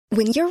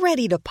When you're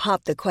ready to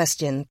pop the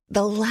question,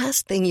 the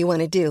last thing you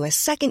want to do is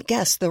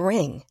second-guess the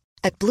ring.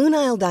 At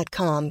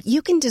BlueNile.com,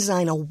 you can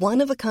design a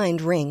one-of-a-kind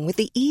ring with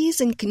the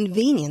ease and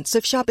convenience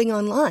of shopping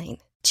online.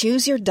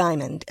 Choose your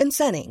diamond and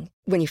setting.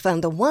 When you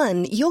find the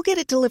one, you'll get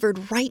it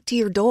delivered right to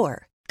your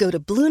door. Go to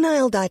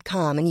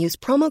BlueNile.com and use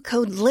promo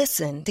code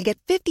LISTEN to get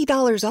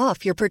 $50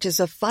 off your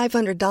purchase of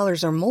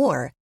 $500 or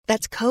more.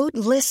 That's code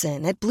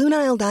LISTEN at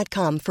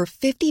BlueNile.com for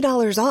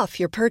 $50 off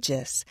your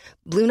purchase.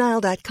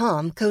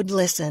 BlueNile.com, code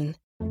LISTEN.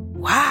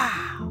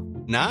 Wow.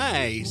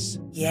 Nice.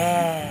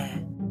 Yeah.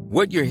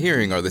 What you're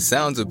hearing are the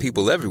sounds of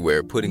people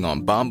everywhere putting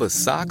on Bombas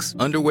socks,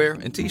 underwear,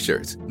 and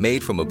T-shirts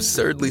made from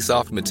absurdly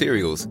soft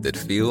materials that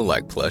feel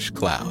like plush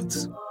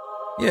clouds.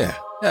 Yeah,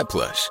 that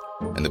plush.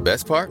 And the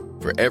best part?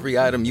 For every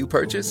item you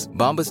purchase,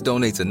 Bombas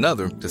donates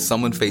another to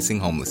someone facing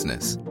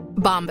homelessness.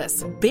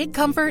 Bombas. Big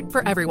comfort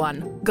for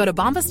everyone. Go to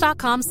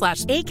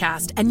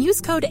bombas.com/ACAST and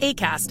use code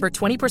ACAST for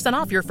 20%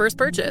 off your first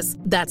purchase.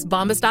 That's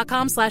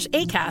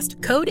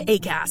bombas.com/ACAST. Code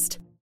ACAST.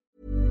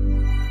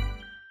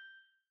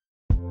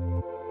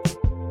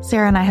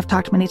 Sarah and I have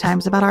talked many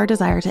times about our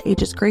desire to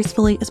age as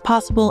gracefully as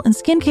possible, and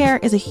skincare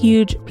is a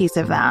huge piece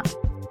of that.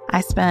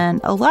 I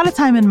spend a lot of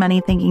time and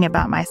money thinking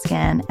about my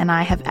skin, and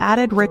I have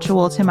added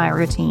Ritual to my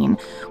routine,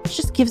 which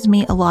just gives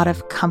me a lot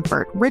of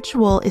comfort.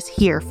 Ritual is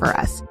here for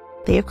us.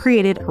 They have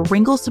created a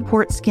wrinkle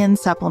support skin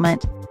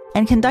supplement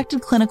and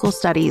conducted clinical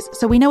studies,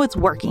 so we know it's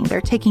working.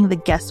 They're taking the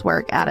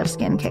guesswork out of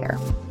skincare.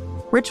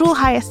 Ritual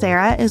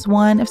Hyacera is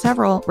one of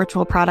several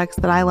Ritual products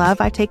that I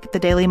love. I take the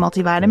daily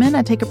multivitamin,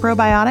 I take a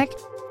probiotic,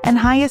 and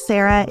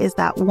Hyacera is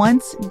that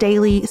once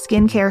daily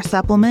skincare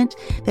supplement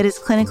that is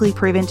clinically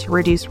proven to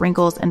reduce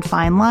wrinkles and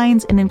fine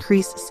lines and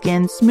increase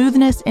skin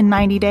smoothness in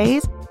 90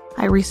 days.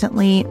 I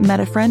recently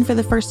met a friend for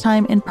the first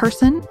time in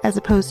person as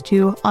opposed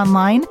to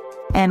online,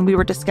 and we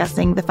were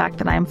discussing the fact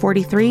that I'm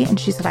 43, and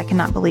she said, "I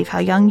cannot believe how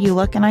young you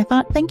look." And I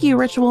thought, thank you,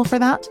 Ritual, for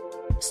that.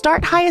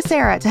 Start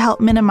Hyacera to help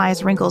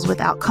minimize wrinkles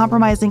without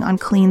compromising on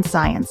clean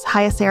science.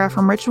 Hyacera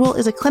from Ritual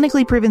is a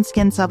clinically proven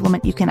skin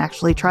supplement you can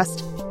actually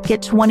trust.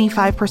 Get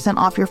 25%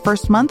 off your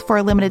first month for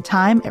a limited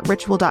time at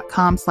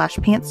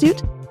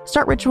ritual.com/pantsuit.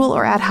 Start Ritual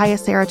or add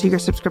Hyacera to your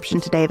subscription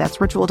today. That's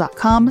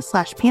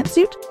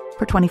ritual.com/pantsuit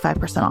for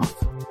 25% off.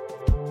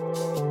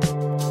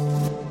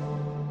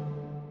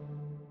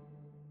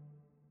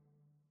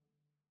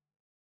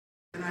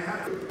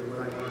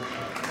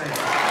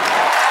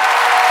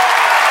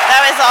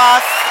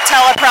 Off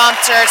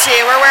teleprompter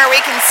too. We're where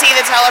we can see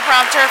the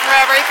teleprompter for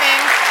everything.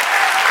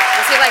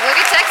 You'll see, like, look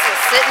at Texas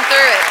sitting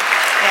through it.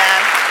 Yeah.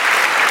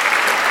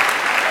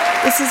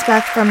 This is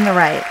Beth from the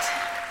right.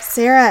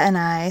 Sarah and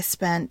I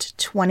spent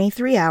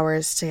 23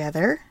 hours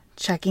together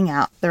checking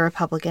out the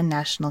Republican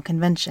National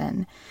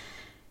Convention.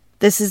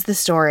 This is the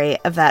story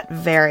of that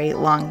very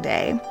long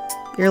day.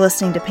 You're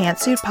listening to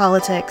Pantsuit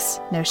Politics.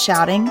 No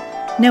shouting,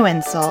 no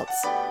insults,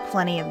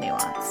 plenty of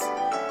nuance.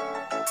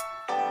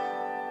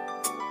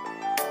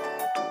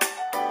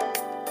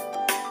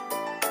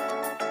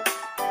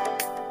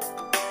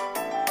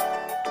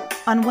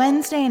 On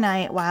Wednesday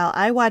night, while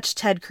I watched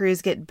Ted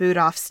Cruz get booed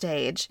off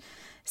stage,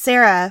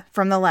 Sarah,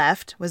 from the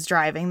left, was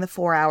driving the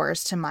 4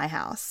 hours to my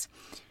house.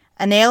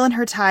 A nail in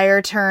her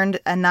tire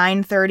turned a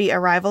 9:30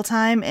 arrival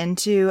time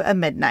into a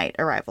midnight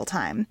arrival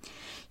time.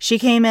 She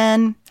came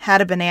in,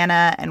 had a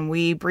banana, and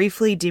we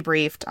briefly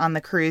debriefed on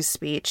the Cruz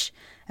speech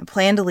and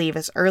planned to leave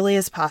as early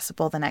as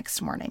possible the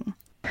next morning.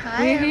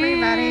 Hi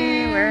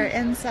everybody, we're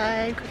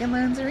inside Quicken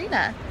Loans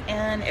Arena,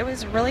 and it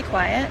was really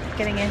quiet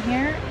getting in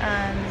here.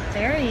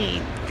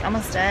 Very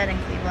almost dead in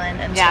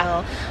Cleveland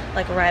until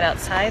like right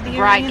outside the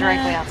arena. Right,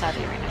 directly outside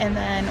the arena. And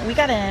then we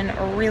got in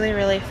really,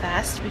 really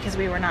fast because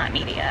we were not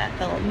media.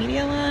 The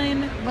media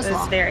line was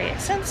very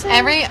extensive.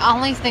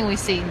 Only thing we've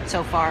seen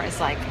so far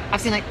is like,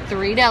 I've seen like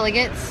 3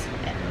 delegates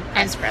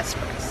and press.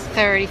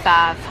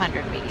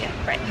 3,500 media.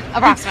 Right.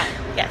 Approximately.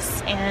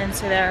 Yes, and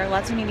so there are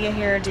lots of media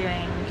here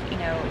doing,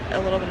 a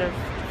little bit of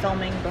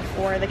filming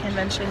before the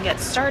convention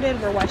gets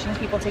started. We're watching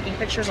people taking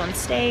pictures on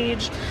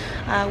stage.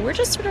 We're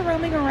just sort of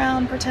roaming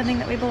around pretending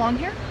that we belong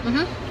here.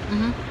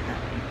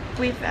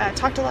 We've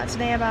talked a lot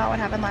today about what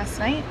happened last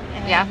night,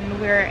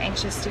 and we're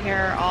anxious to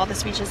hear all the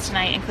speeches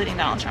tonight, including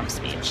Donald Trump's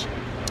speech.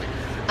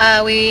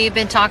 We've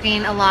been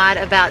talking a lot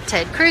about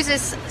Ted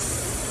Cruz's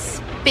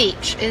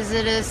speech. Is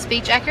it a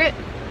speech accurate?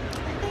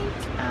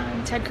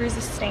 Ted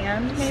Cruz's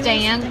stand,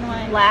 maybe?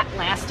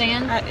 Last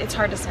stand? It's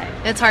hard to say.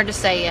 It's hard to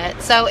say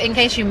yet. So in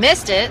case you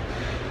missed it,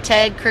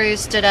 Ted Cruz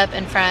stood up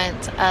in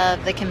front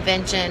of the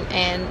convention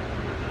and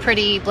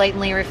pretty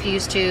blatantly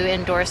refused to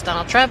endorse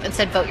Donald Trump and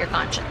said, vote your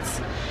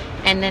conscience.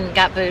 And then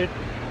got booed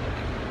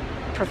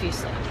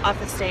profusely. Off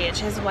the stage.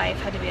 His wife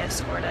had to be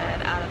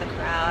escorted out of the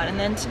crowd. And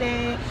then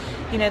today,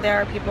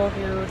 there are people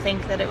who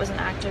think that it was an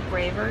act of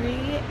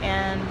bravery,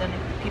 and then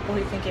people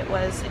who think it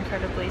was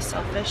incredibly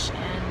selfish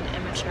and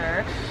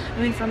immature.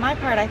 For my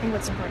part, I think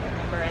what's important to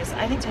remember is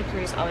I think Ted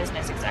Cruz always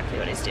knows exactly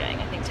what he's doing.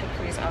 I think Ted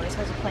Cruz always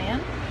has a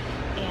plan,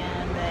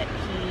 and that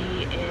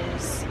he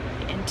is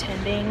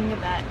intending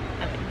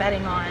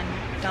betting on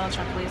Donald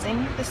Trump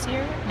losing this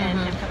year and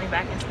him coming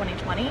back in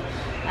 2020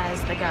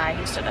 as the guy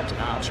who stood up to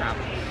Donald Trump.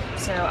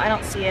 So I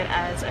don't see it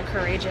as a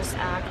courageous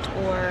act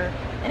or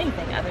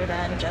anything other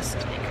than just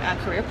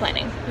career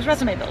planning. It was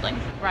resume building.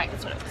 Right.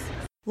 That's what it was.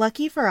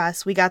 Lucky for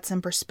us, we got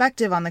some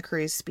perspective on the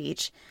Cruz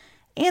speech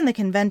and the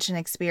convention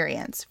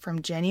experience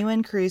from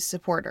genuine Cruz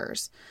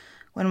supporters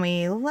when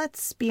we,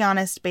 let's be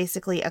honest,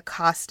 basically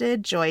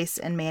accosted Joyce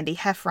and Mandy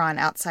Heffron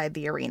outside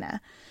the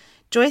arena.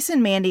 Joyce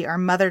and Mandy are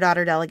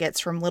mother-daughter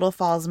delegates from Little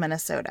Falls,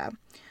 Minnesota.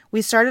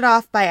 We started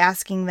off by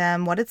asking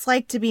them what it's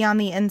like to be on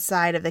the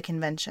inside of the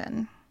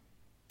convention.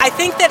 I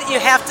think that you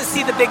have to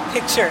see the big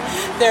picture.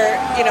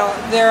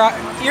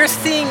 You're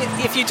seeing,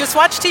 if you just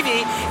watch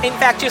TV, in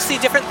fact, you'll see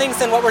different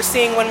things than what we're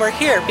seeing when we're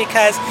here,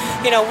 because,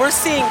 we're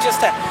seeing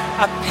just a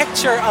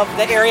picture of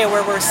the area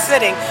where we're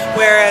sitting,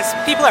 whereas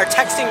people are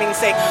texting me and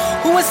saying,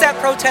 who was that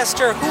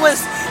protester? Who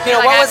was,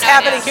 what was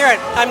happening here? And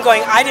I'm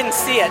going, I didn't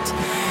see it.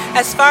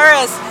 As far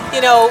as,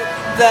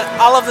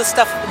 all of the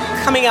stuff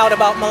coming out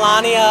about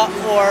Melania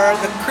or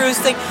the Cruz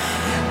thing,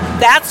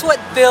 that's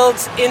what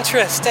builds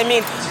interest. I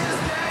mean,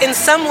 in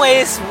some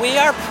ways, we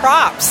are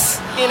props,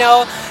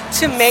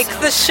 to make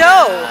the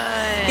show.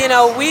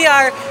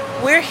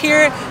 We're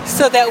here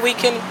so that we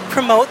can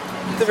promote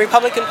the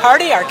Republican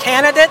Party, our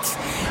candidates,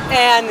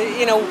 and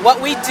what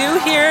we do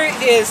here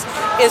is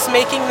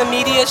making the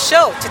media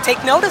show to take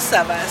notice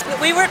of us.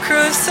 We were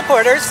Cruz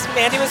supporters.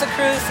 Mandy was a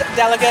Cruz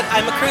delegate.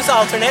 I'm a Cruz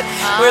alternate.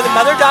 We're the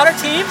mother-daughter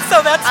team,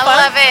 so that's fun.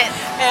 I love it.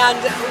 And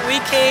we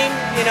came,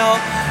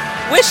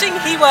 wishing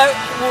he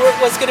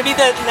was going to be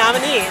the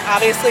nominee.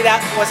 Obviously, that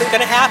wasn't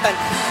going to happen.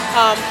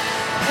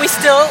 We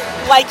still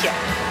like him.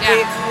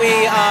 Yeah. We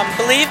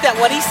believe that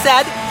what he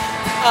said,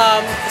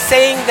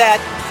 saying that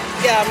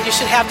you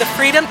should have the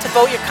freedom to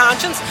vote your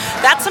conscience,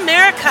 that's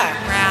America.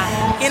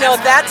 Wow.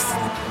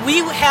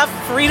 We have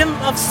freedom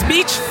of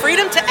speech,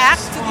 freedom to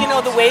act,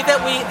 the way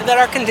that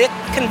our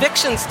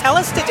convictions tell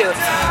us to do.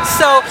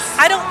 So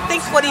I don't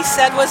think what he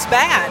said was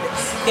bad.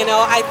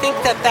 I think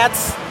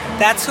that's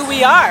who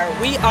we are.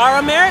 We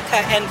are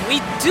America, and we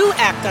do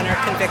act on our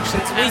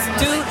convictions. We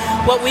do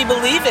what we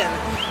believe in.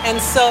 And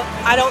so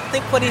I don't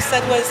think what he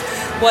said was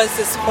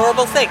this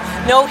horrible thing.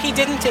 No, he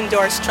didn't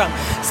endorse Trump.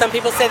 Some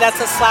people say that's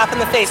a slap in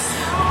the face.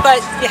 But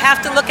you have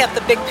to look at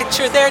the big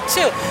picture there,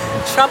 too.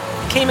 Trump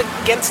came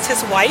against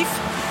his wife,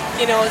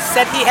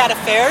 said he had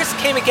affairs,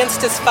 came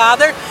against his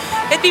father.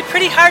 It'd be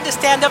pretty hard to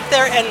stand up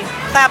there and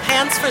clap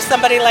hands for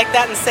somebody like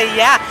that and say,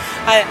 yeah,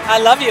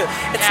 I love you.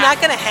 It's not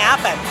going to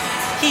happen.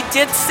 He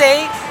did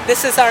say,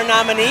 this is our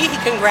nominee. He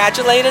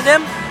congratulated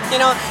him.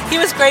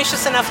 He was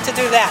gracious enough to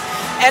do that.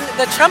 And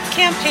the Trump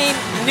campaign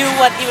knew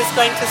what he was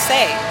going to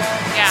say.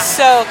 Yeah.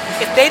 So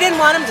if they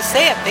didn't want him to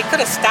say it, they could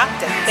have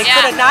stopped it. They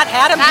could have not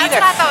had him either.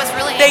 That's what I thought was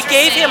really interesting. They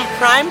gave him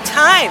prime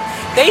time.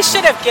 They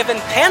should have given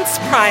Pence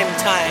prime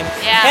time.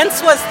 Yeah. Pence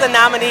was the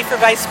nominee for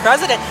vice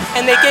president,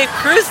 and they gave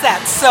Cruz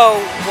that.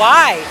 So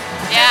why?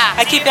 Yeah.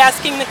 I keep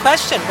asking the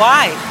question,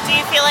 why? Do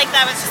you feel like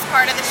that was just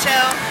part of the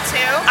show,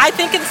 too? I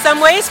think in some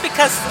ways,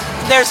 because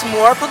there's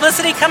more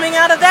publicity coming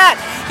out of that,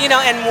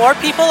 and more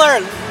people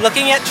are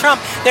looking at Trump.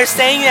 They're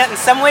saying that in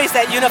some ways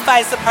that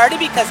unifies the party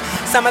because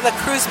some of the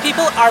Cruz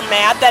people are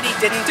mad that he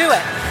didn't do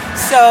it.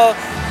 So,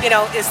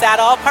 is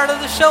that all part of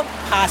the show?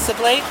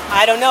 Possibly.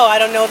 I don't know. I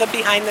don't know the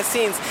behind the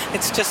scenes.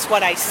 It's just what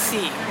I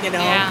see,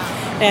 Yeah.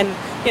 And,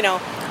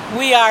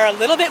 we are a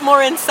little bit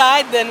more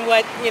inside than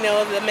what,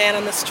 the man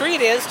on the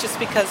street is, just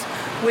because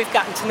we've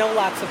gotten to know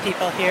lots of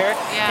people here,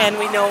 and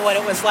we know what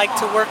it was like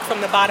to work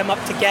from the bottom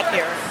up to get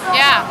here.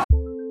 Yeah.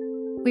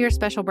 We are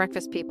special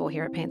breakfast people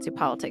here at Pantsuit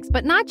Politics,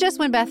 but not just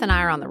when Beth and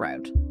I are on the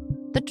road.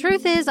 The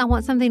truth is, I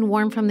want something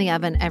warm from the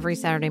oven every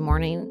Saturday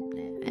morning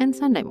and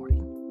Sunday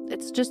morning.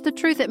 It's just the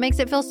truth. It makes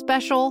it feel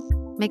special,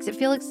 makes it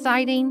feel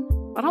exciting.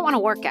 I don't want to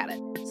work at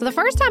it. So the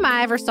first time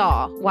I ever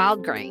saw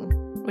Wild Grain,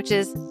 which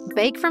is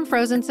bake from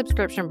frozen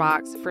subscription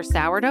box for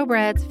sourdough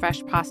breads,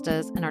 fresh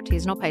pastas, and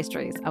artisanal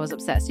pastries, I was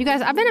obsessed. You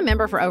guys, I've been a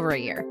member for over a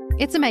year.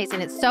 It's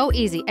amazing. It's so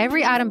easy.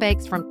 Every item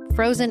bakes from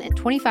frozen in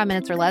 25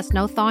 minutes or less,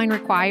 no thawing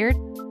required.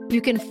 You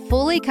can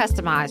fully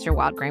customize your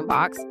Wild Grain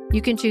box.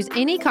 You can choose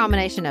any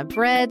combination of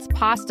breads,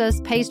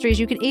 pastas, pastries.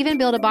 You can even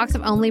build a box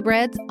of only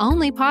breads,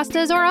 only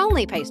pastas, or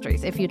only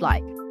pastries if you'd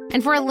like.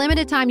 And for a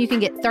limited time, you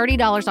can get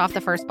 $30 off the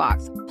first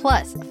box,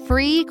 plus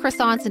free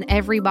croissants in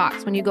every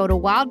box when you go to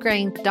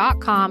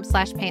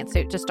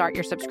wildgrain.com/pantsuit to start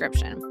your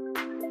subscription.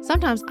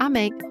 Sometimes I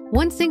make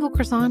one single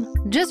croissant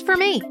just for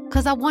me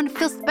because I want to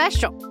feel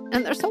special,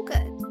 and they're so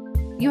good.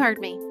 You heard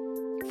me.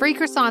 Free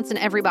croissants in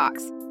every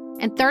box,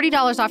 and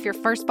 $30 off your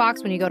first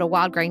box when you go to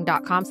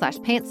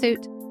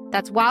wildgrain.com/pantsuit.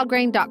 That's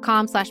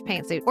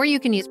wildgrain.com/pantsuit, or you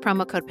can use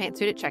promo code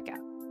pantsuit at checkout.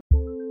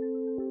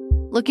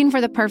 Looking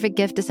for the perfect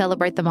gift to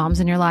celebrate the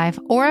moms in your life?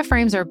 Aura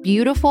frames are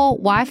beautiful,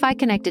 Wi-Fi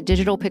connected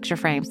digital picture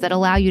frames that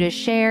allow you to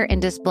share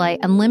and display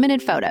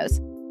unlimited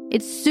photos.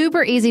 It's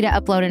super easy to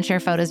upload and share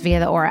photos via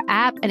the Aura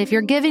app, and if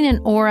you're giving an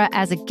Aura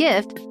as a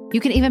gift,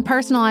 you can even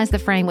personalize the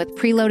frame with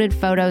preloaded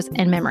photos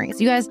and memories.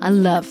 You guys, I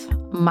love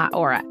my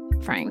Aura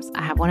frames.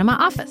 I have one in my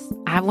office.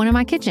 I have one in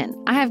my kitchen.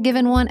 I have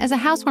given one as a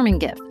housewarming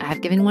gift. I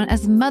have given one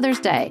as Mother's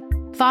Day.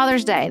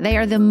 Father's Day. They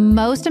are the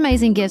most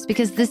amazing gifts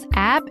because this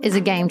app is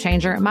a game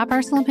changer, in my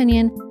personal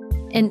opinion,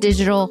 in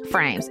digital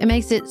frames. It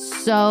makes it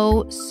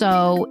so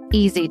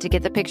easy to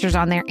get the pictures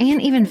on there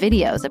and even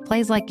videos. It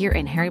plays like you're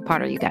in Harry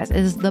Potter, you guys. It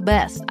is the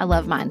best. I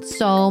love mine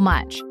so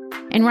much.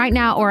 And right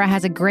now, Aura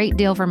has a great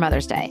deal for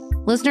Mother's Day.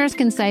 Listeners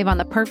can save on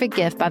the perfect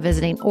gift by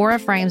visiting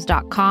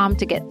auraframes.com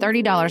to get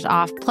 $30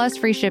 off plus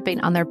free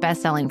shipping on their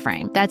best-selling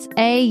frame. That's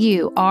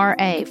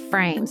AURA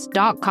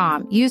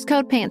frames.com. Use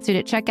code PANTSUIT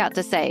at checkout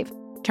to save.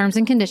 Terms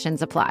and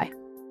conditions apply.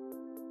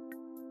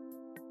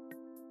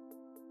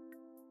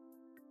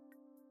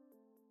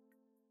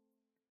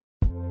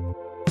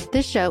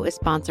 This show is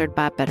sponsored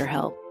by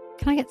BetterHelp.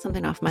 Can I get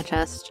something off my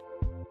chest?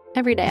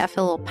 Every day I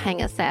feel a little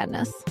pang of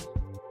sadness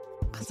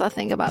because I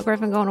think about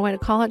Griffin going away to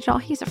college. Y'all,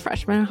 he's a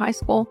freshman in high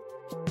school.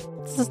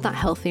 This is not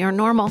healthy or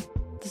normal.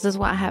 This is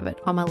why I have it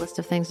on my list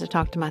of things to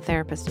talk to my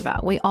therapist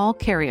about. We all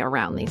carry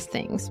around these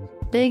things,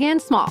 big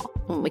and small.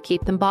 When we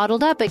keep them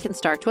bottled up, it can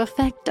start to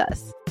affect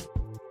us.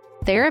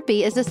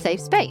 Therapy is a safe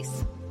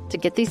space to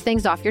get these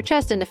things off your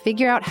chest and to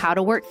figure out how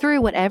to work through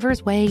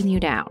whatever's weighing you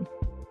down.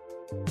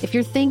 If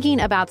you're thinking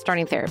about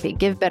starting therapy,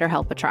 give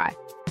BetterHelp a try.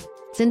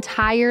 It's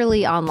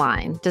entirely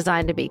online,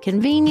 designed to be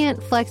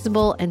convenient,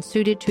 flexible, and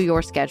suited to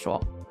your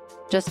schedule.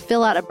 Just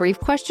fill out a brief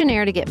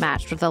questionnaire to get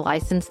matched with a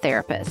licensed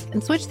therapist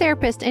and switch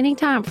therapists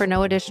anytime for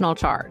no additional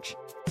charge.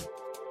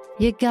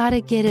 You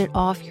gotta get it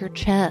off your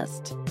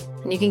chest.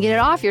 And you can get it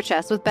off your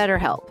chest with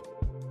BetterHelp.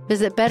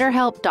 Visit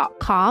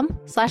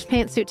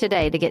betterhelp.com/pantsuit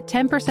today to get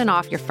 10%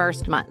 off your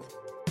first month.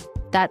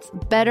 That's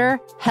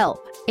BetterHelp,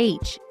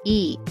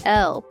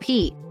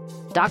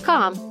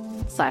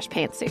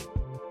 HELP.com/pantsuit.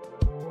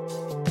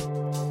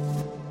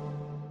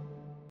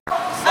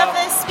 Of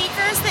the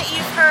speakers that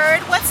you've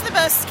heard, what's the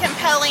most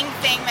compelling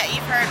thing that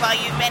you've heard while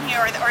you've been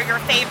here, or your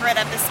favorite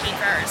of the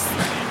speakers?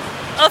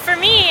 Well, for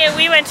me,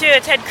 we went to a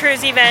Ted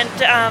Cruz event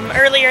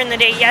earlier in the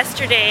day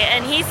yesterday,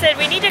 and he said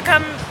we need to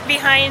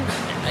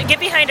get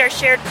behind our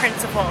shared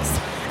principles.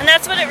 And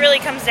that's what it really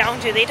comes down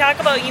to. They talk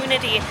about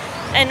unity,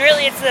 and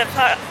really it's the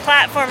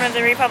platform of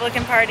the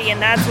Republican Party, and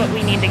that's what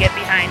we need to get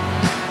behind.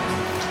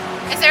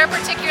 Is there a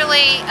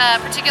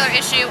particular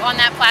issue on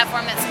that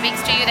platform that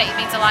speaks to you, that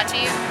means a lot to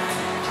you?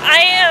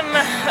 I am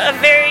a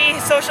very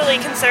socially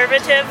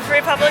conservative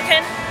Republican,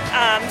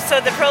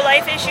 so the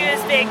pro-life issue is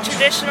big,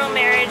 traditional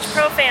marriage,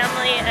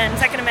 pro-family, and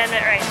Second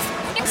Amendment rights.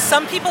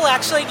 Some people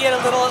actually get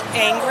a little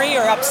angry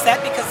or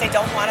upset because they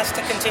don't want us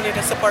to continue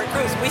to support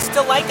Cruz. We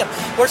still like him.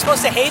 We're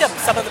supposed to hate him,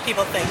 some of the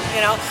people think.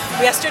 You know,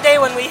 yesterday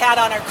when we had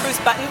on our Cruz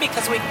button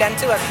because we'd been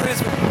to a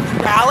Cruz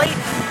rally,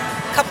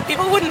 a couple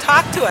people wouldn't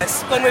talk to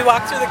us when we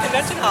walked through the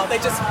convention hall. They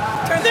just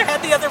turned their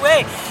head the other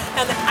way.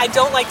 And I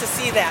don't like to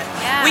see that.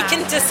 Yeah. We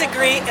can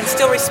disagree and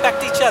still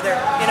respect each other,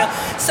 you know.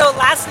 So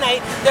last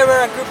night, there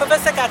were a group of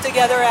us that got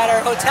together at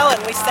our hotel, and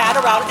we sat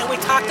around and we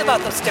talked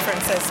about those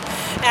differences.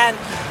 And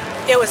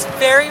it was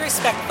very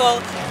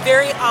respectful,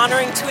 very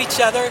honoring to each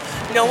other.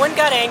 No one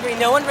got angry.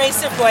 No one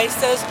raised their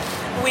voices.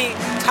 We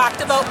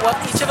talked about what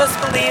each of us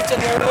believed and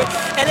where we were.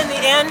 And in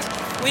the end,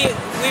 we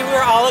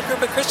were all a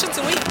group of Christians,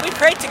 and we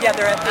prayed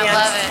together at the end. I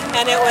love it.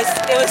 And it was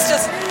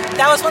just,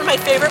 that was one of my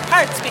favorite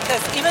parts,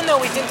 because even though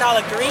we didn't all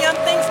agree on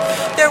things,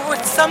 there were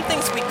some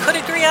things we could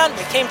agree on.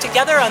 We came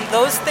together on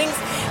those things,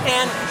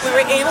 and we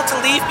were able to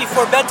leave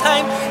before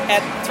bedtime at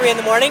 3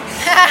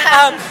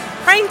 a.m,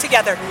 praying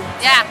together.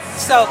 Yeah.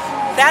 So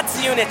that's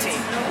unity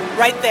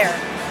right there.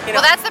 You know?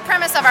 Well, that's the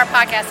premise of our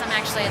podcast. I'm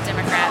actually a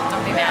Democrat.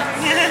 Don't be mad.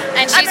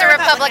 And she's a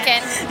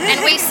Republican.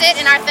 And we sit,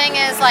 and our thing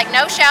is like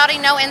no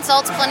shouting, no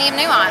insults, plenty of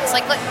nuance.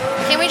 Like, look,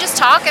 can we just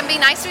talk and be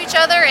nice to each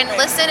other and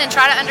listen and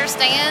try to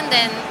understand?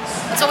 And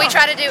that's what we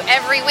try to do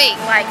every week.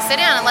 Like,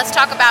 sit down and let's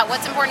talk about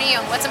what's important to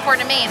you and what's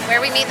important to me, and where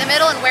we meet in the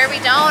middle and where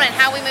we don't, and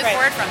how we move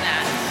forward from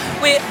that.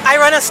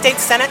 I run a state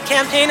Senate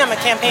campaign. I'm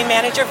a campaign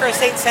manager for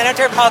State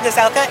Senator Paul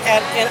Gazelka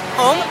at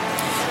home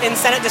in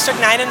Senate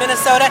District 9 in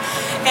Minnesota.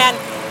 And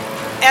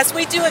as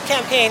we do a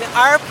campaign,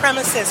 our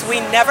premise is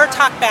we never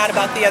talk bad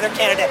about the other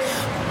candidate.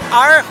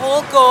 Our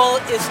whole goal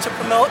is to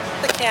promote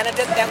the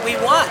candidate that we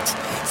want.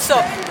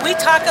 So we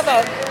talk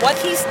about what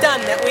he's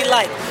done that we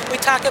like. We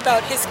talk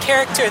about his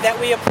character that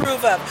we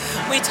approve of.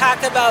 We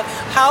talk about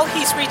how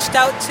he's reached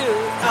out to,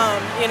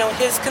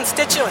 his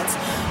constituents.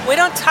 We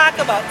don't talk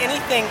about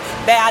anything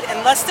bad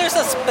unless there's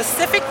a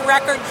specific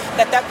record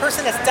that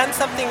person has done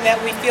something that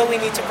we feel we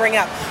need to bring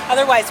up.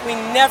 Otherwise, we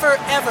never,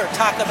 ever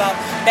talk about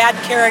bad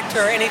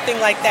character or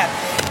anything like that.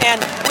 And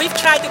we've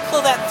tried to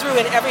pull that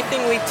through in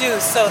everything we do.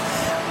 So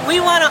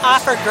we want to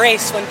offer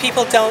grace when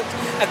people don't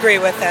agree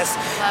with us.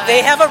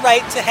 They have a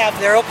right to have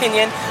their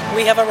opinion.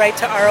 We have a right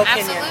to our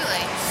opinion.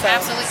 Absolutely.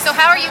 Absolutely. So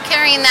how are you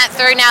carrying that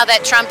through now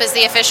that Trump is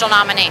the official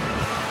nominee?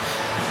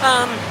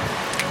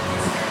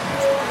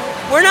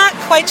 We're not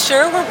quite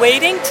sure. We're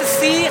waiting to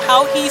see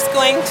how he's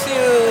going to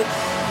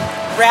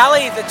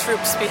rally the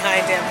troops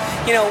behind him.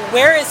 You know,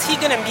 where is he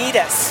going to meet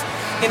us?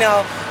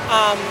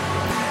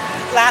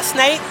 Last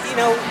night,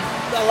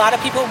 a lot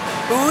of people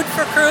booed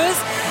for Cruz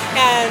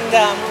and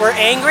were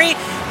angry.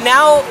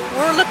 Now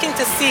we're looking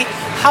to see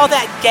how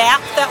that gap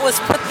that was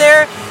put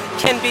there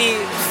can be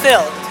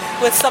filled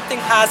with something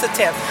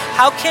positive?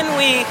 How can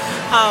we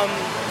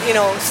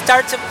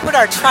start to put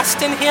our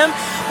trust in him?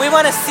 We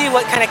want to see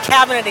what kind of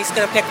cabinet he's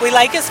going to pick. We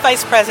like his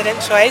vice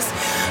president choice.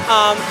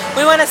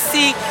 We want to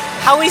see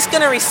how he's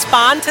going to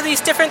respond to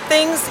these different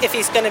things, if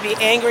he's going to be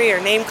angry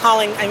or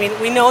name-calling. I mean,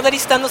 we know that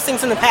he's done those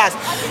things in the past.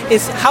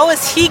 How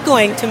is he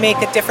going to make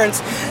a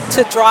difference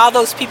to draw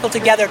those people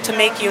together to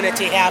make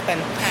unity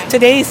happen?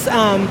 Today's,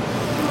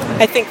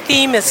 I think,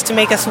 theme is to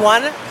make us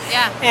one.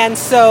 Yeah. And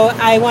so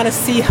I want to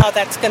see how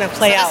that's going to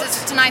play out.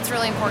 Tonight's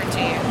really important to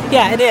you.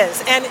 Yeah, it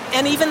is.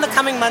 And even the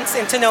coming months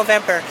into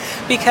November,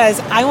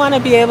 because I want to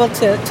be able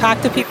to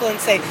talk to people and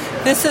say,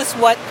 this is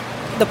what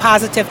the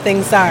positive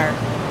things are.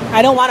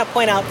 I don't want to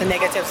point out the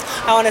negatives.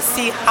 I want to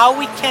see how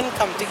we can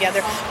come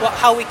together,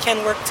 how we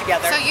can work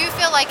together. So you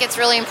feel like it's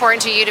really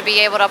important to you to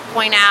be able to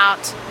point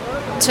out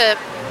the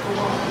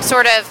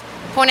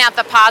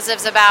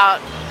positives about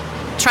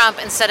Trump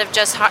instead of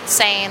just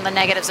saying the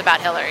negatives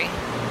about Hillary?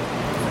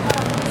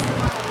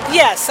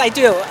 Yes, I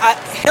do.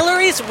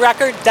 Hillary's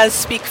record does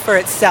speak for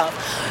itself,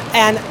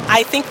 and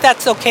I think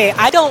that's okay.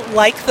 I don't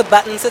like the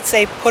buttons that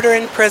say put her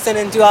in prison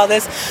and do all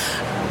this.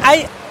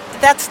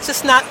 That's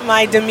just not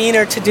my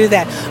demeanor to do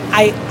that.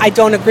 I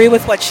don't agree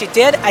with what she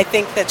did. I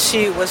think that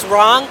she was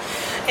wrong,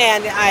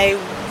 and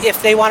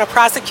if they want to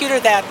prosecute her,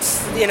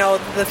 that's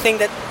the thing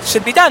that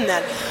should be done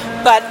then.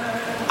 But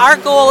our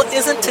goal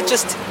isn't to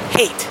just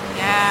hate.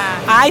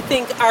 Yeah. I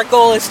think our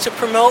goal is to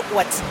promote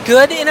what's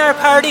good in our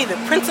party, the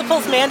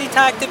principles Mandy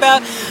talked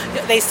about.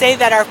 They say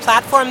that our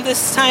platform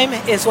this time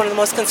is one of the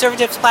most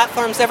conservative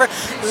platforms ever.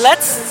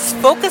 Let's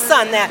focus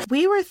on that.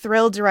 We were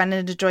thrilled to run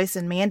into Joyce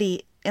and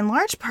Mandy, in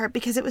large part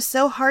because it was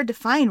so hard to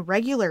find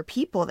regular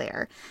people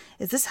there.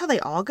 Is this how they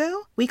all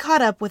go? We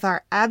caught up with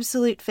our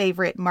absolute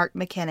favorite Mark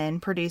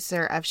McKinnon,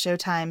 producer of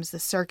Showtime's The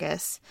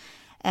Circus.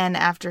 And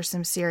after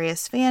some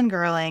serious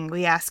fangirling,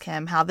 we asked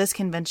him how this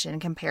convention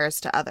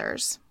compares to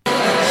others.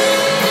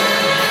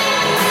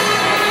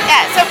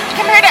 Yeah, so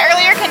compared to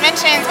earlier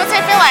conventions, what's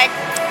it feel like?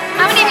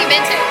 How many have you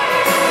been to?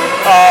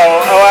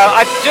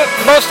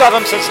 Most of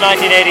them since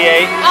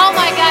 1988. Oh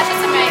my gosh,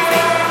 that's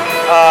amazing.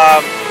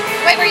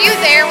 Wait, were you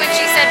there when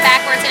she said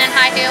backwards and in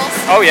high heels?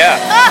 Oh yeah.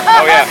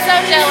 Oh yeah. I'm so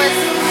jealous.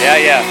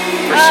 Yeah,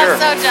 for sure.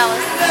 I'm so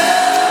jealous.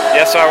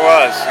 Yes, I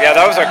was. Yeah,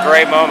 that was a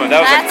great moment.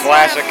 That was a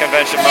classic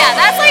convention moment. Yeah,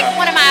 that's like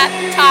one of my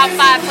top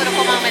 5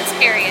 political moments,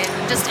 period,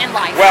 just in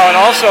life. Well, and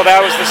also that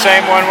was the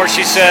same one where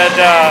she said...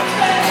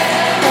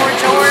 Poor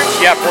George?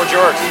 Yeah, poor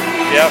George.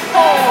 Yep.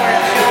 Poor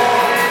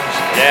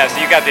George. Yeah, so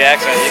you got the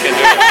accent. You can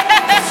do it.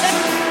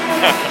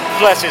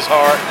 Bless his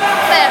heart.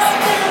 Bless.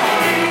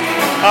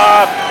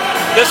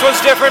 This one's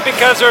different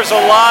because there's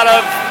a lot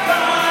of...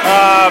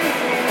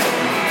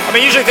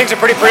 usually things are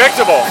pretty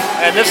predictable,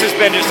 and this has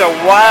been just a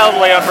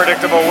wildly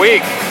unpredictable week.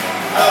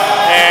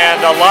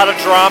 And a lot of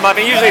drama.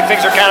 Usually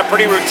things are kind of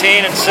pretty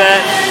routine and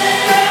set,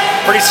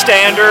 pretty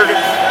standard.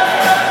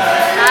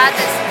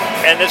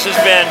 And this has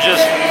been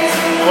just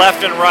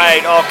left and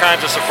right, all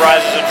kinds of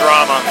surprises and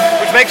drama,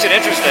 which makes it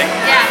interesting.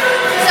 Yeah.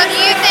 So do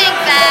you think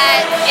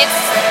that it's,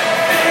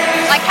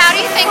 how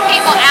do you think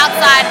people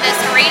outside this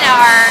arena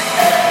are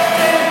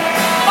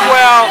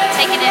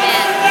taking it in?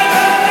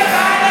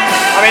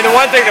 The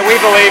one thing that we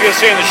believe, you'll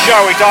see in the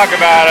show, we talk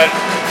about it,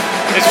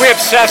 is we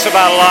obsess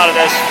about a lot of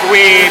this.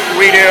 We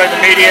do, and the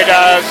media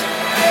does.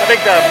 I think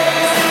the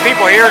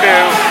people here do.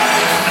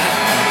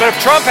 But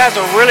if Trump has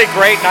a really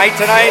great night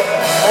tonight,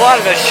 a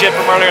lot of this shit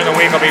from earlier in the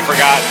week will be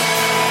forgotten.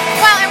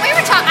 Well, and we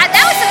were talking, that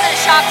was something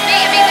that shocked me.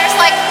 There's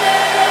like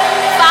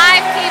five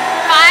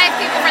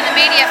people from the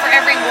media for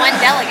every one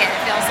delegate,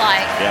 it feels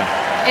like. Yeah.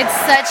 It's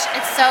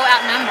so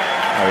outnumbered.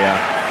 Oh,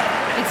 yeah.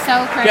 It's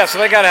so crazy. Yeah, so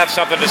they got to have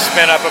something to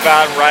spin up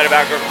about and write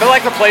about. But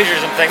like the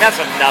plagiarism thing,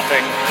 that's a nothing.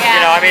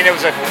 Yeah. It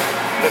was the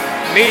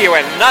media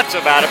went nuts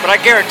about it, but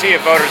I guarantee you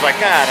voters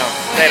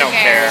they don't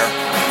care.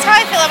 That's how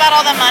I feel about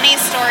all the money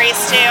stories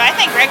too. I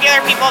think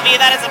regular people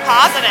view that as a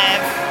positive.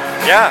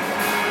 Yeah,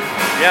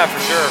 for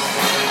sure.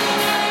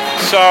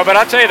 So, but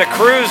I'll tell you, the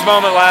Cruz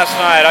moment last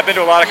night, I've been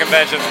to a lot of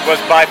conventions,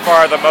 was by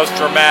far the most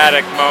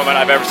dramatic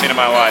moment I've ever seen in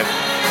my life.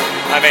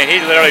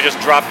 He literally just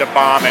dropped a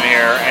bomb in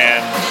here,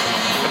 and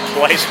the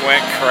place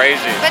went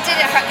crazy. But did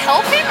it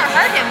help him or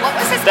hurt him? What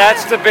was his...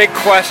 That's the big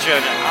question.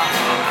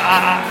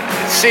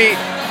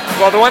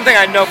 The one thing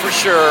I know for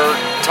sure,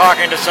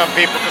 talking to some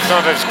people, some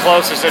of his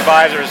closest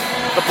advisors,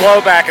 the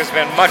blowback has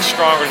been much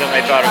stronger than they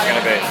thought it was going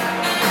to be.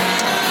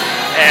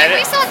 And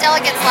we saw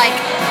delegates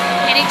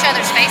in each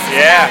other's faces.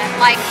 Yeah.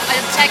 About it. A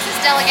Texas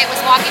delegate was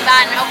walking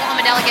by and an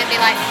Oklahoma delegate would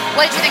be like,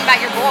 "What did you think about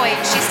your boy?"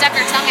 And she stuck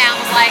her tongue out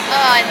and was like,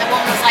 "Oh," and the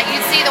woman was like,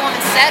 you'd see the woman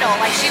settle.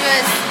 She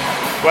was...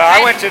 Well, I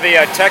went to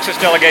the Texas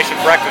delegation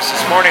breakfast this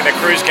morning that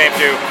Cruz came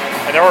to,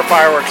 and there were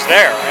fireworks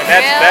there.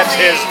 And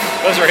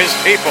those are his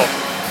people.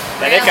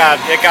 And it got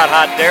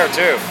hot there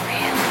too.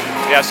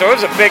 Really? Yeah, so it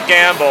was a big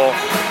gamble.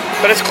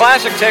 But it's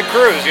classic Ted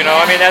Cruz,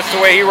 that's the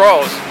way he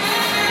rolls.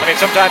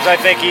 Sometimes I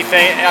think his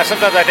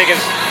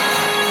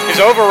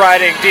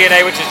overriding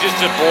DNA, which is just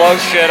to blow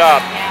shit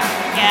up,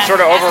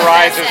 sort of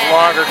overrides his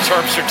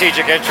longer-term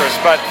strategic interests.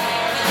 But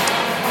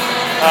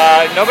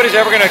Nobody's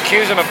ever going to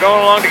accuse him of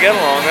going along to get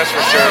along, that's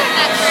for sure.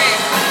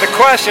 The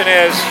question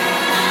is,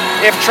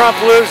 if Trump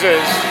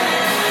loses,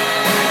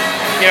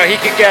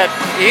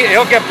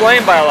 he'll get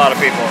blamed by a lot of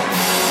people.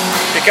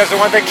 Because the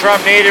one thing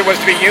Trump needed was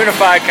to be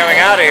unified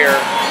coming out of here.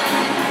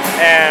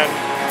 And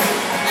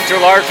to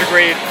a large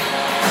degree,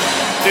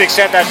 to the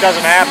extent that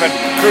doesn't happen,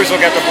 Cruz will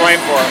get the blame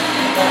for it.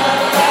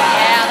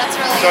 Yeah, that's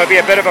really. So it'd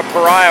be a bit of a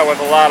pariah with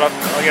a lot of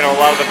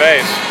the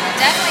base.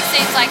 Definitely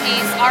seems like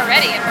he's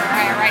already a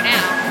pariah right now.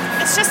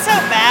 It's just so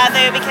bad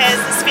though, because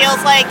this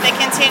feels like the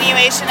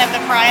continuation of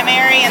the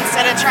primary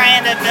instead of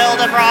trying to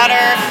build a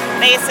broader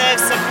base of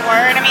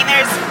support. I mean,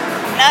 there's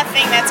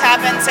nothing that's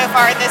happened so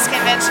far at this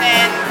convention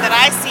that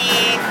I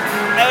see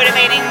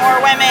motivating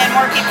more women,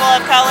 more people of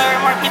color,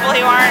 more people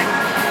who aren't.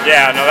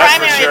 Yeah, no, that's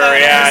for sure.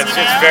 Voters, yeah,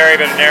 it's very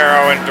been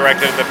narrow and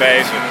directed at the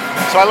base.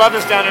 So I love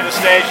this down to the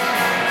stage.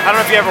 I don't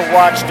know if you ever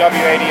watched WADR,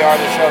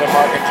 the show that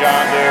Mark and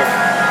John do,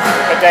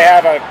 but they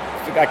have a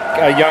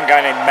young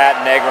guy named Matt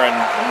Negrin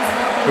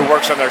who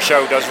works on their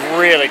show, does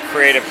really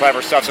creative,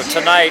 clever stuff. So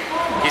tonight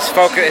he's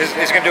going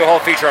to do a whole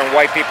feature on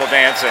white people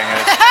dancing. And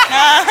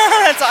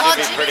that's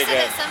awesome. It's pretty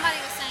good.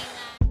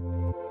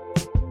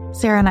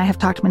 Sarah and I have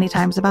talked many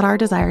times about our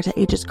desire to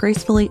age as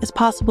gracefully as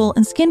possible,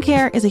 and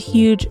skincare is a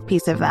huge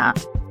piece of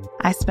that.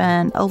 I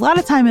spend a lot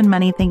of time and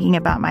money thinking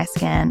about my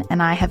skin,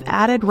 and I have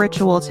added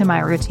Ritual to my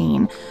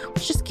routine,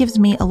 which just gives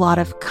me a lot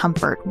of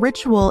comfort.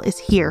 Ritual is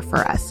here for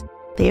us.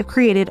 They have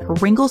created a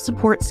wrinkle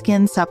support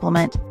skin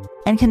supplement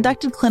and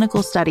conducted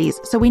clinical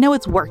studies, so we know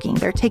it's working.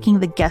 They're taking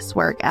the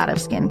guesswork out of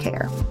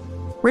skincare.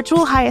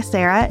 Ritual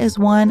Hyacera is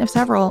one of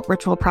several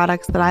Ritual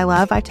products that I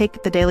love. I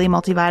take the daily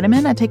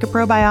multivitamin, I take a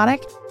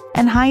probiotic,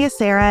 and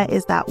Hyacera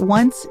is that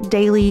once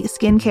daily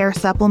skincare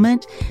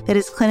supplement that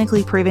is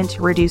clinically proven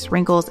to reduce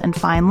wrinkles and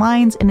fine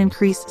lines and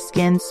increase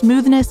skin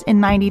smoothness in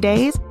 90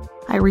 days.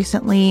 I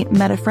recently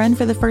met a friend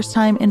for the first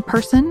time in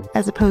person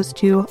as opposed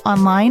to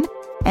online,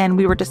 and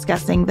we were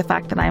discussing the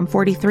fact that I am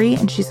 43,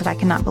 and she said, "I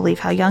cannot believe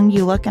how young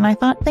you look." And I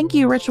thought, thank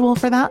you, Ritual,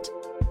 for that.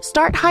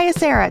 Start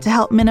Hyacera to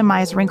help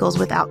minimize wrinkles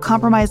without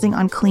compromising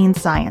on clean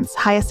science.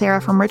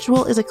 Hyacera from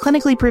Ritual is a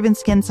clinically proven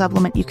skin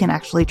supplement you can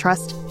actually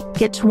trust.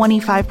 Get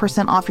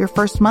 25% off your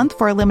first month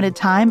for a limited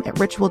time at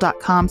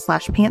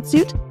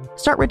ritual.com/pantsuit.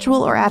 Start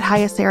Ritual or add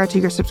Hyacera to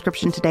your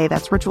subscription today.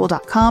 That's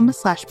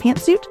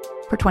ritual.com/pantsuit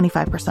for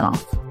 25%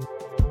 off.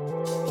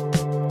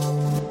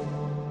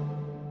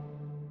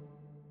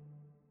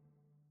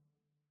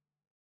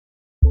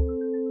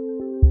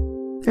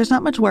 There's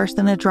not much worse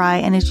than a dry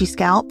and itchy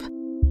scalp.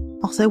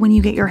 Also, when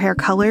you get your hair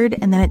colored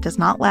and then it does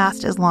not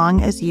last as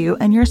long as you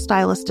and your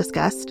stylist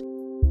discussed.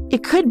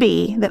 It could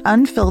be that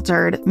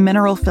unfiltered,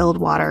 mineral-filled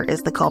water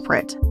is the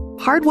culprit.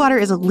 Hard water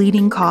is a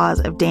leading cause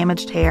of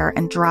damaged hair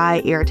and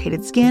dry,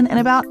 irritated skin, and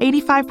about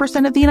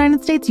 85% of the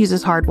United States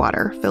uses hard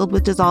water, filled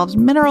with dissolved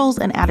minerals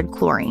and added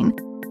chlorine.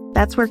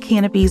 That's where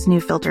Canopy's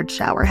new filtered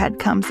shower head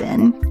comes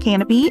in.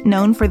 Canopy,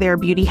 known for their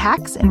beauty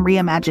hacks and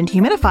reimagined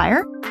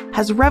humidifier,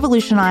 has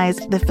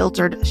revolutionized the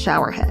filtered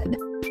shower head.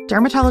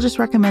 Dermatologists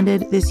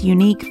recommended this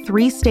unique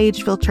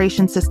 3-stage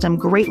filtration system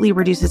greatly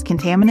reduces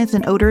contaminants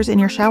and odors in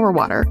your shower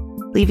water,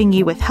 leaving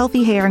you with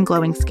healthy hair and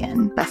glowing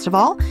skin. Best of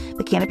all,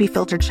 the Canopy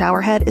filtered shower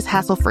head is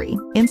hassle-free.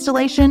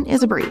 Installation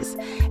is a breeze,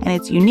 and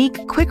its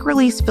unique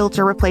quick-release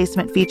filter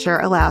replacement feature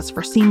allows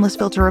for seamless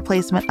filter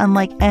replacement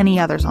unlike any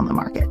others on the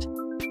market.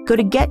 Go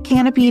to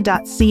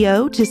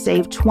getcanopy.co to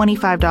save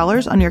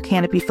 $25 on your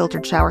Canopy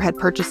filtered shower head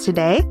purchase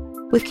today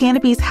with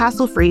Canopy's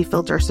hassle-free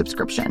filter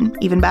subscription.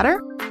 Even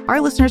better, our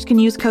listeners can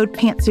use code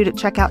PANTSUIT at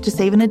checkout to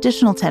save an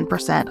additional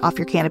 10% off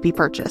your Canopy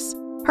purchase.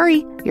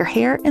 Hurry, your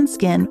hair and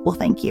skin will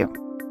thank you.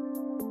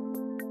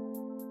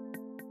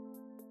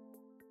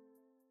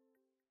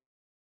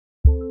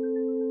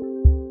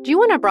 Do you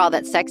want a bra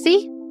that's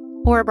sexy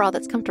or a bra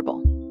that's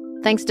comfortable?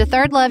 Thanks to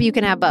Third Love, you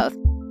can have both.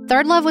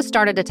 Third Love was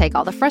started to take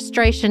all the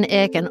frustration,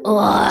 ick, and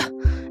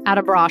out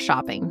of bra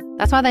shopping.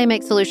 That's why they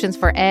make solutions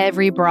for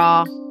every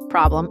bra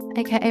problem,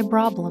 aka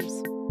problems.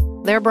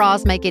 Their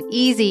bras make it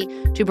easy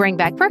to bring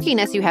back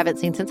perkiness you haven't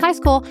seen since high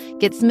school,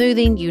 get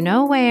smoothing you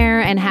know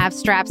where, and have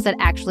straps that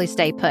actually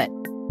stay put.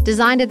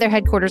 Designed at their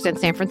headquarters in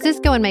San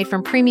Francisco and made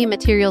from premium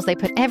materials, they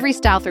put every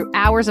style through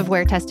hours of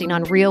wear testing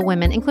on real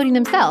women, including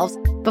themselves,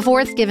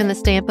 before it's given the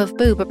stamp of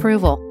boob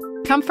approval.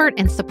 Comfort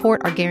and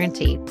support are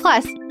guaranteed.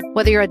 Plus,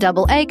 whether you're a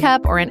double A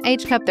cup or an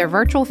H cup, their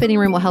virtual fitting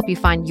room will help you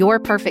find your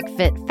perfect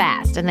fit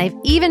fast. And they've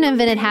even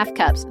invented half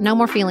cups. No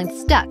more feeling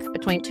stuck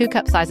between 2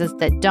 cup sizes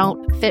that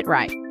don't fit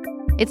right.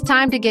 It's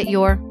time to get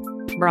your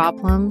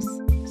problems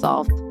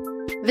solved.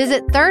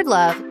 Visit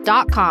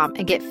thirdlove.com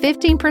and get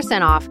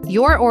 15% off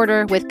your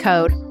order with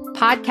code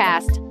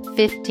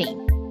podcast15.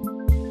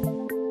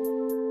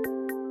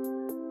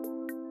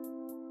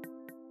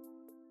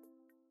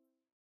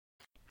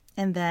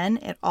 And then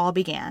it all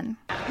began.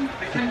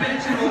 The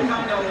convention will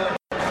come to order.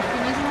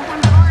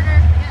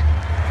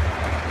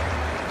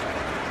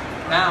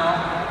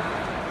 Now,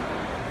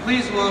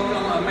 please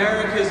welcome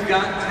America's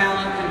Got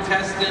Talent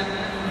contestant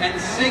and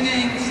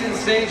singing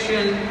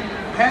sensation,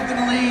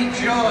 Heavenly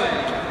Joy.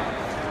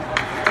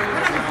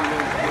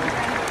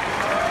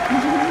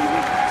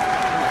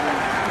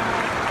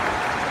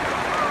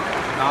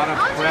 not a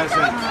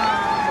present.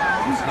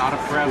 It's not a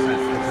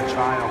present. It's a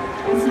child.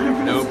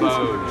 No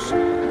bows.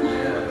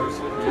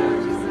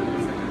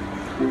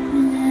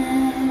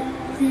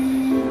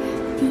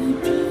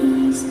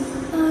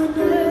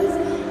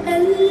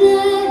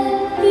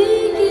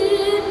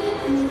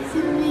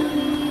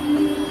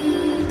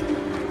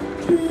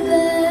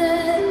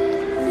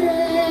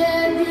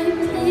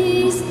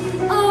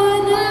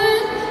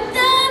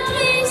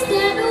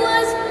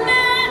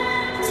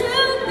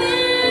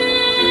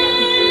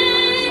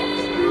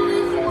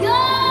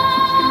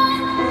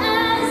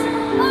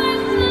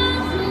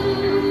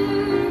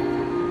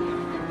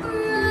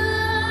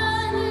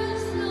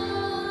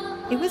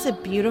 A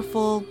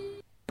beautiful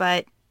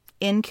but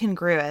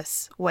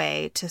incongruous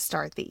way to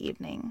start the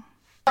evening.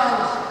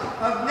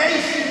 Of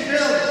nation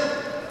building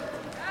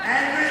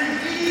and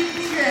regime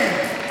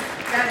change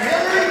that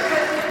Hillary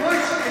Clinton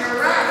pushed in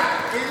Iraq,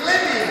 in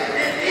Libya,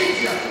 in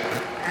Egypt,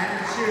 and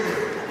in Syria.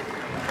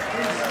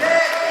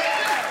 Instead,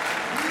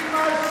 we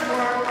must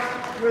work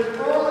with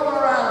all of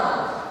our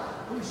allies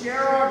who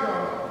share our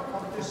goal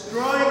of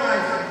destroying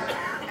ISIS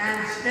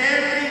and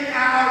stamping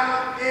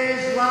out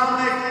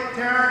Islamic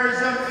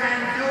terrorism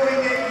and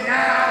doing it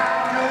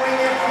now, doing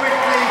it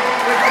quickly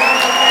with all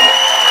the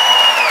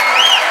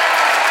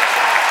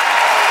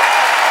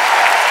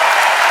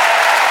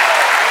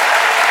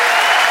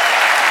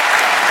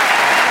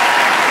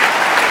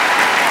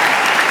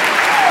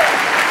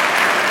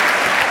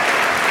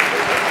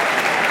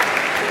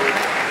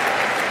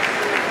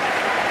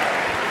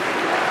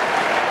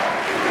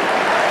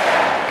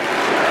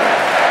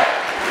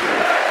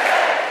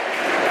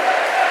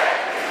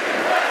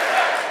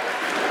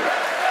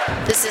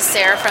This is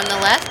Sarah from the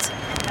left.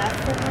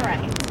 Beth from the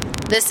right.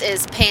 This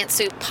is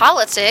Pantsuit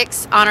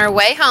Politics on our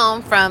way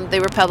home from the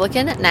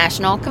Republican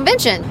National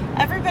Convention.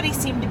 Everybody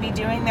seemed to be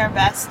doing their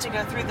best to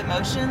go through the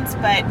motions,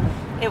 but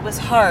it was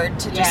hard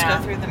to just go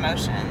through the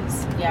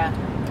motions. Yeah.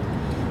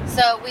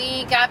 So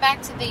we got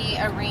back to the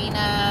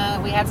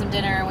arena. We had some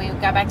dinner. We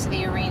got back to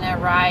the arena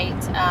right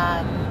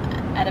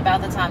at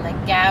about the time the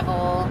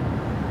gavel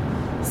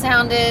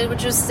sounded,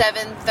 which was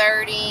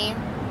 7:30.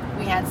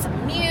 We had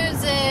some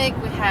music.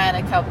 We had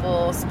a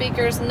couple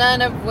speakers,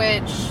 none of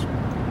which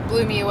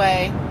blew me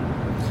away.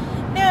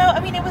 No, I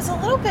mean, it was a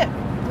little bit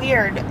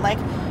weird. Like,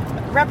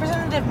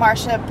 Representative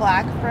Marsha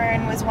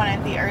Blackburn was one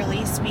of the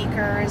early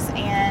speakers,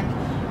 and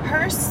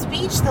her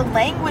speech, the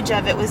language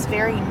of it was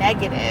very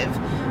negative,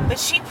 but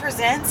she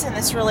presents in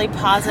this really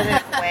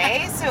positive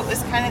way, so it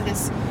was kind of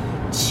this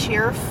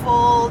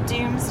cheerful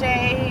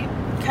doomsday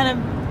kind of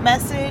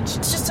message.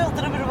 It's just a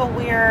little bit of a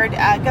weird.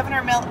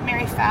 Governor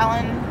Mary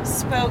Fallon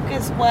spoke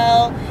as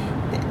well.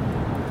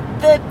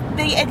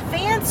 The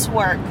advance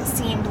work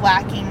seemed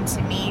lacking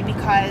to me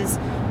because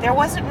there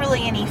wasn't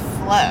really any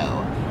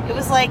flow. It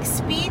was like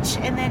speech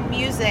and then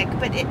music,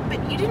 but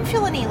you didn't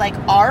feel any like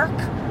arc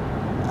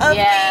of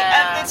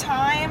the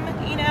time,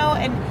 you know,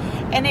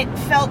 and it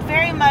felt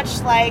very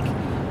much like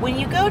when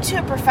you go to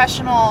a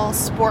professional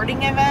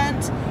sporting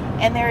event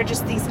and there are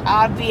just these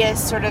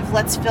obvious sort of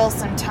let's fill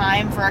some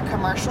time for a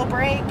commercial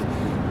break.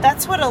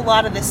 That's what a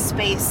lot of the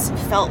space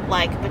felt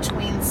like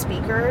between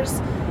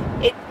speakers.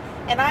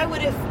 And I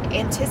would have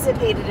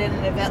anticipated in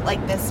an event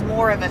like this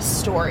more of a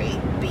story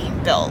being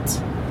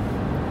built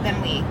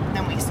than we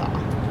saw.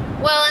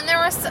 Well, and there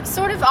was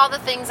sort of all the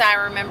things I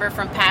remember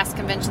from past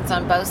conventions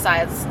on both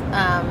sides.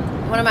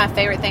 One of my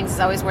favorite things is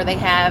always where they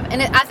have,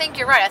 and I think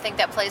you're right, I think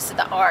that plays to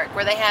the arc,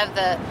 where they have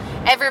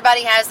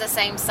everybody has the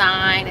same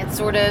sign. It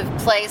sort of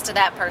plays to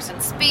that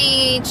person's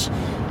speech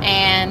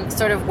and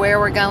sort of where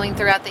we're going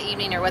throughout the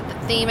evening or what the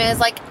theme is.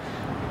 Like,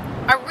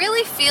 I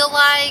really feel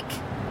like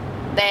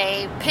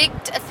they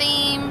picked a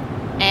theme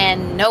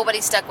and nobody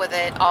stuck with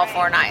it all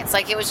 4 nights.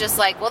 Like, it was just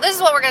like, well, this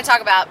is what we're going to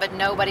talk about, but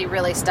nobody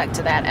really stuck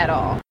to that at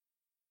all.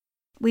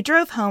 We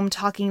drove home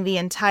talking the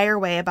entire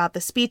way about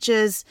the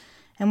speeches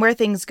and where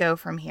things go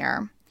from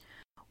here.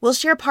 We'll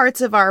share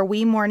parts of our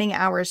wee morning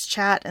hours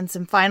chat and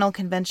some final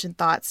convention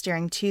thoughts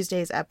during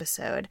Tuesday's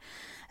episode.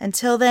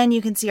 Until then,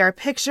 you can see our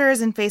pictures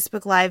and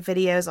Facebook Live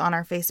videos on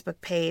our Facebook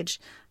page.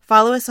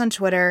 Follow us on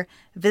Twitter.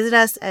 Visit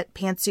us at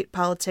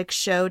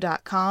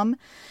pantsuitpoliticsshow.com.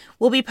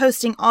 We'll be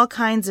posting all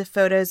kinds of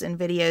photos and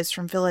videos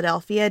from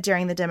Philadelphia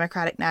during the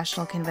Democratic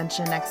National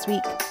Convention next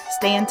week.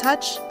 Stay in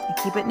touch and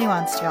keep it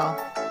nuanced,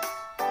 y'all.